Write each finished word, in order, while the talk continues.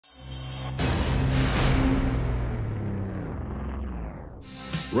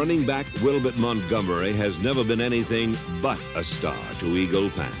Running back Wilbert Montgomery has never been anything but a star to Eagle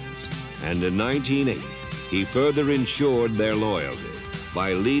fans. And in 1980, he further ensured their loyalty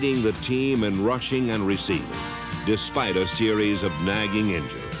by leading the team in rushing and receiving, despite a series of nagging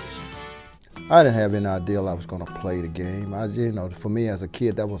injuries. I didn't have any idea I was going to play the game. For me as a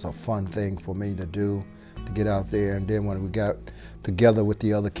kid, that was a fun thing for me to do, to get out there. And then when we got together with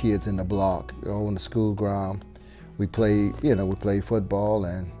the other kids in the block, on the school ground, we played football,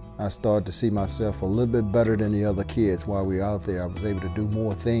 and I started to see myself a little bit better than the other kids while we were out there. I was able to do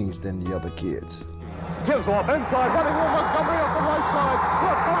more things than the other kids. Gives off inside, running with Montgomery up the right side.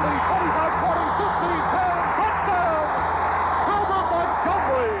 Left 30, 20, 10, touchdown! Wilbert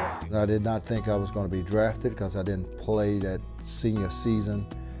Montgomery! I did not think I was going to be drafted because I didn't play that senior season.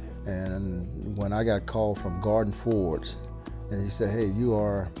 And when I got called from Garden Fords, and he said, "Hey, you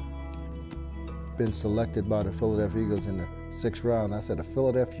are been selected by the Philadelphia Eagles in the 6th round." I said, "The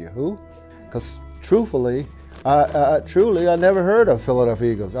Philadelphia who?" Because truthfully, I never heard of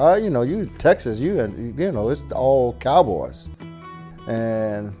Philadelphia Eagles. You Texas, it's all Cowboys.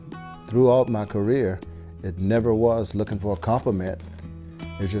 And throughout my career, it never was looking for a compliment.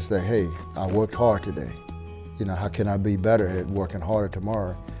 It's just that, hey, I worked hard today. How can I be better at working harder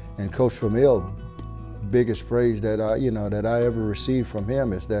tomorrow? And Coach Vermeil, biggest praise that I ever received from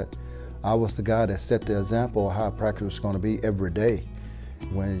him is that I was the guy that set the example of how practice was going to be every day.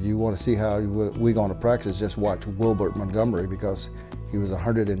 When you want to see how we're going to practice, just watch Wilbert Montgomery, because he was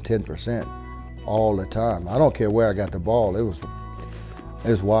 110% all the time. I don't care where I got the ball, it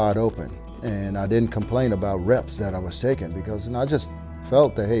was wide open. And I didn't complain about reps that I was taking, because I just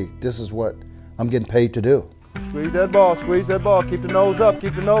felt that, hey, this is what I'm getting paid to do. Squeeze that ball, keep the nose up,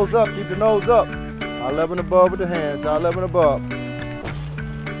 keep the nose up, keep the nose up. Eye level and above with the hands, eye level and above.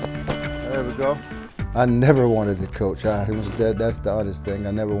 There we go. I never wanted to coach. That's the honest thing.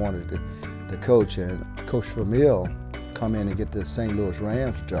 I never wanted to coach. And Coach Vermeil come in and get the St. Louis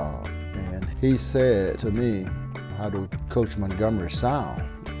Rams job. And he said to me, "How do Coach Montgomery sound?"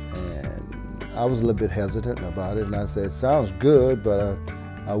 And I was a little bit hesitant about it. And I said, "It sounds good, but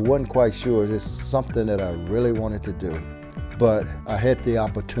I wasn't quite sure. It's something that I really wanted to do." But I had the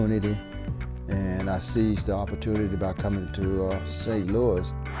opportunity, and I seized the opportunity by coming to St.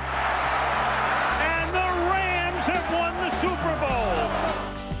 Louis. Have won the Super Bowl.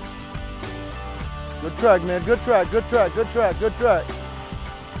 Good track, man. Good track, good track, good track, good track.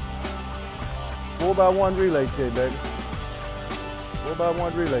 4x1 relay team, baby.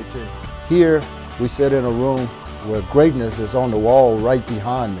 4x1 relay team. Here, we sit in a room where greatness is on the wall right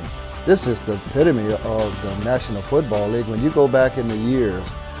behind me. This is the epitome of the National Football League. When you go back in the years,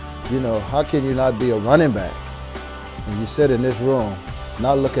 how can you not be a running back? And you sit in this room,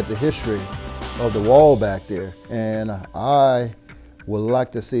 not look at the history of the wall back there, and I would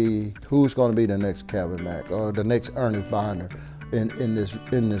like to see who's going to be the next Kevin Mack or the next Ernest Binder in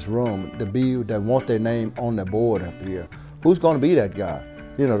this room, that want their name on the board up here. Who's going to be that guy?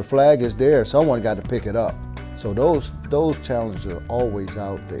 The flag is there. Someone got to pick it up. So those challenges are always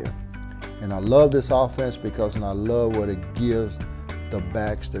out there, and I love this offense because I love what it gives the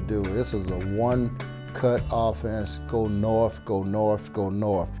backs to do. This is a one-cut offense, go north, go north, go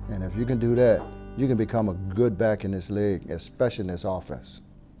north. And if you can do that, you can become a good back in this league, especially in this offense.